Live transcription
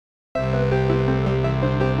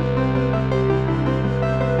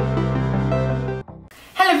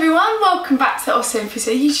everyone, welcome back to the Osteo and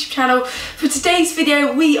Physio YouTube channel. For today's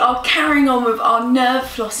video we are carrying on with our nerve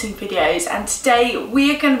flossing videos, and today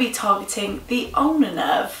we are going to be targeting the ulnar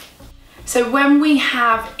nerve. So when we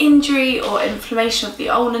have injury or inflammation of the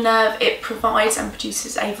ulnar nerve, it provides and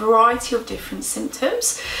produces a variety of different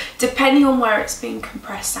symptoms depending on where it's being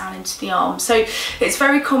compressed down into the arm. So it's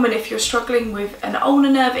very common if you're struggling with an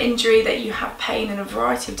ulnar nerve injury that you have pain in a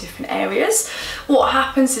variety of different areas. What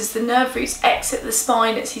happens is the nerve roots exit the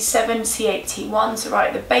spine at T7, C8, T1, so right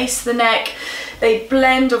at the base of the neck. They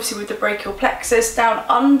blend obviously with the brachial plexus down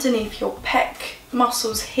underneath your pec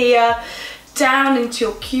muscles here, down into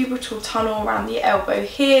your cubital tunnel around the elbow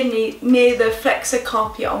here, near the flexor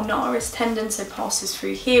carpi ulnaris tendon, so passes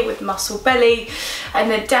through here with muscle belly,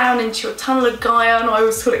 and then down into your tunnel of Guyon, I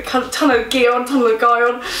always call it tunnel of Guyon,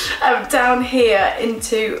 down here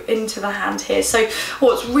into the hand here. So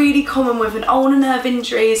what's really common with an ulnar nerve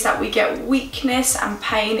injury is that we get weakness and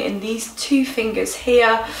pain in these two fingers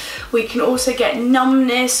here. We can also get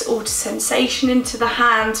numbness or sensation into the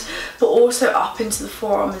hand, but also up into the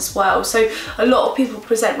forearm as well. So a lot of people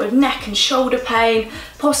present with neck and shoulder pain,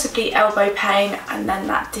 possibly elbow pain, and then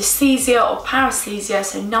that dysesthesia or paresthesia,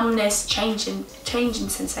 so numbness, change in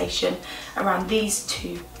sensation around these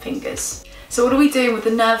two fingers. So what are we doing with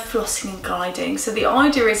the nerve flossing and gliding? So the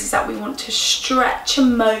idea is that we want to stretch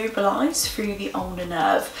and mobilise through the ulnar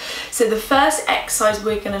nerve. So the first exercise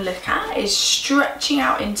we're going to look at is stretching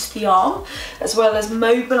out into the arm as well as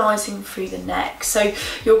mobilising through the neck. So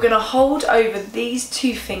you're going to hold over these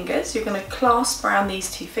two fingers, you're going to clasp around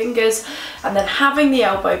these two fingers, and then having the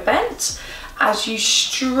elbow bent, as you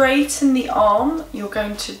straighten the arm, you're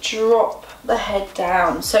going to drop the head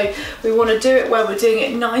down. So we want to do it where we're doing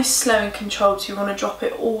it nice, slow and controlled, so you want to drop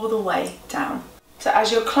it all the way down. So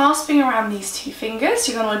as you're clasping around these two fingers,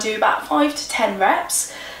 you're going to do about 5 to 10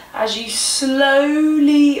 reps. As you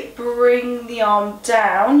slowly bring the arm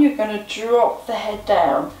down, you're going to drop the head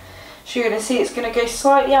down. So you're going to see it's going to go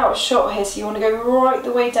slightly out of shot here, so you want to go right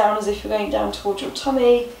the way down as if you're going down towards your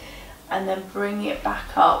tummy, and then bring it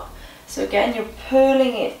back up. So again, you're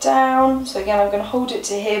pulling it down. So again, I'm going to hold it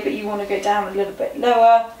to here, but you want to go down a little bit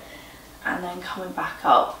lower and then coming back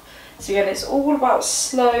up. So again, it's all about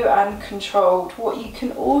slow and controlled. What you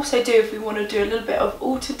can also do if we want to do a little bit of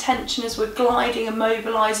altered tension as we're gliding and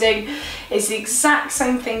mobilising is the exact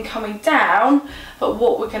same thing coming down, but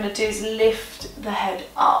what we're going to do is lift the head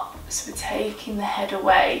up. So we're taking the head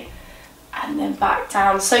away and then back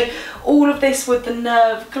down. So all of this with the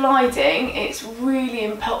nerve gliding, it's really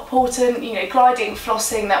important, you know, gliding,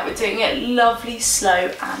 flossing, that we're doing it lovely, slow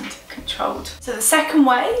and controlled. So the second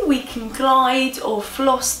way we can glide or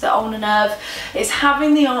floss the ulnar nerve is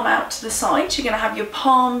having the arm out to the side. So you're going to have your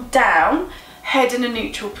palm down, head in a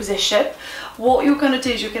neutral position. What you're going to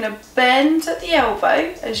do is you're going to bend at the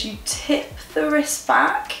elbow as you tip the wrist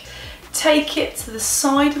back, take it to the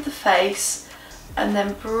side of the face, and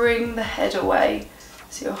then bring the head away.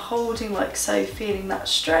 So you're holding like so, feeling that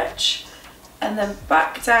stretch, and then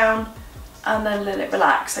back down and then let it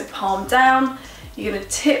relax. So palm down, you're going to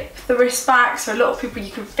tip the wrist back. So a lot of people,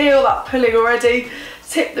 you can feel that pulling already.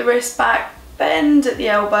 Tip the wrist back, bend at the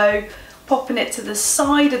elbow, popping it to the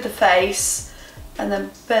side of the face, and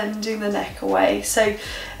then bending the neck away. So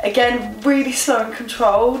again, really slow and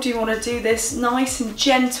controlled. You want to do this nice and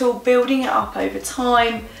gentle, building it up over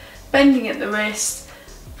time, bending at the wrist,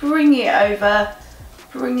 bringing it over,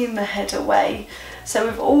 bringing the head away. So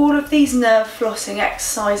with all of these nerve flossing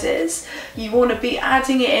exercises, you want to be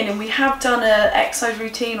adding it in, and we have done an exercise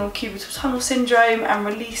routine on cubital tunnel syndrome and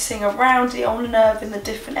releasing around the ulnar nerve in the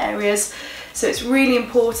different areas. So it's really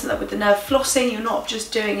important that with the nerve flossing, you're not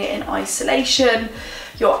just doing it in isolation,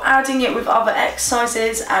 you're adding it with other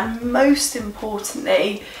exercises, and most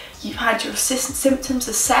importantly, you've had your symptoms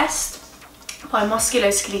assessed by a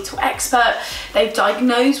musculoskeletal expert. They've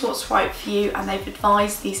diagnosed what's right for you and they've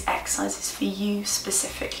advised these exercises for you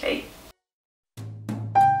specifically.